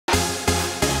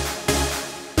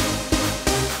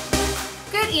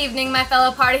Good evening, my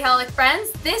fellow partyholic friends.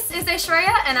 This is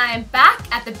Aishwarya, and I am back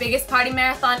at the biggest party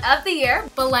marathon of the year,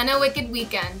 Baleno Wicked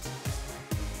Weekend.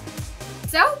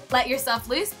 So, let yourself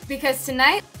loose, because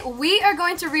tonight, we are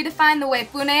going to redefine the way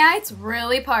Puneites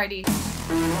really party.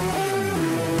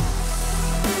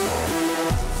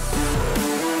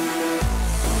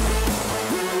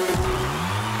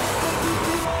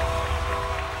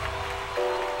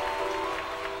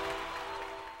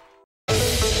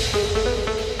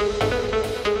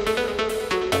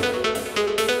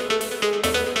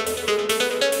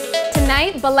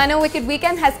 Tonight, Baleno Wicked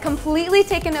Weekend has completely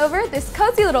taken over this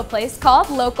cozy little place called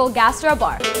Local Gastro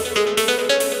Pub.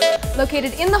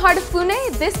 Located in the heart of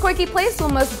Pune, this quirky place will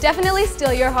most definitely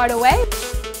steal your heart away.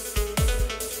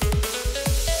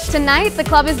 Tonight, the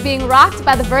club is being rocked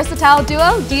by the versatile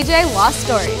duo DJ Lost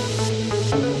Story.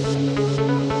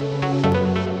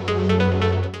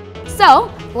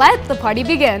 So, let the party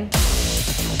begin.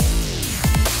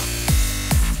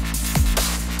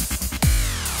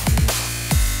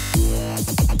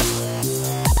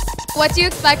 What do you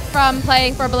expect from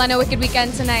playing for Baleno Wicked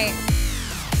Weekend tonight?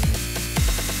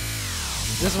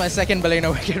 This is my second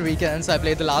Baleno Wicked Weekend, so I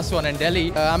played the last one in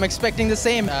Delhi. I'm expecting the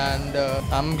same, and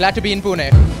I'm glad to be in Pune.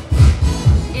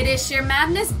 It is sheer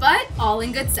madness, but all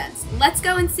in good sense. Let's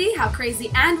go and see how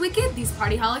crazy and wicked these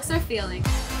partyholics are feeling.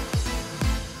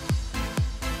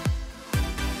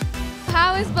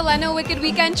 How is Baleno Wicked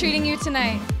Weekend treating you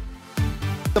tonight?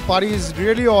 The party is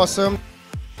really awesome.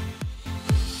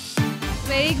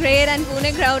 Very great, and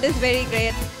Pune crowd is very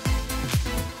great.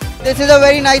 This is a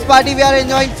very nice party, we are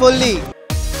enjoying fully.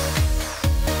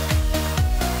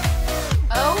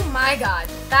 Oh my god,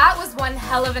 that was one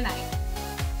hell of a night.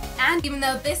 And even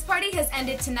though this party has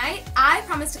ended tonight, I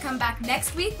promise to come back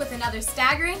next week with another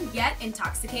staggering yet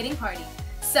intoxicating party.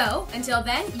 So, until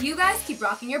then, you guys keep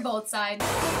rocking your bold side.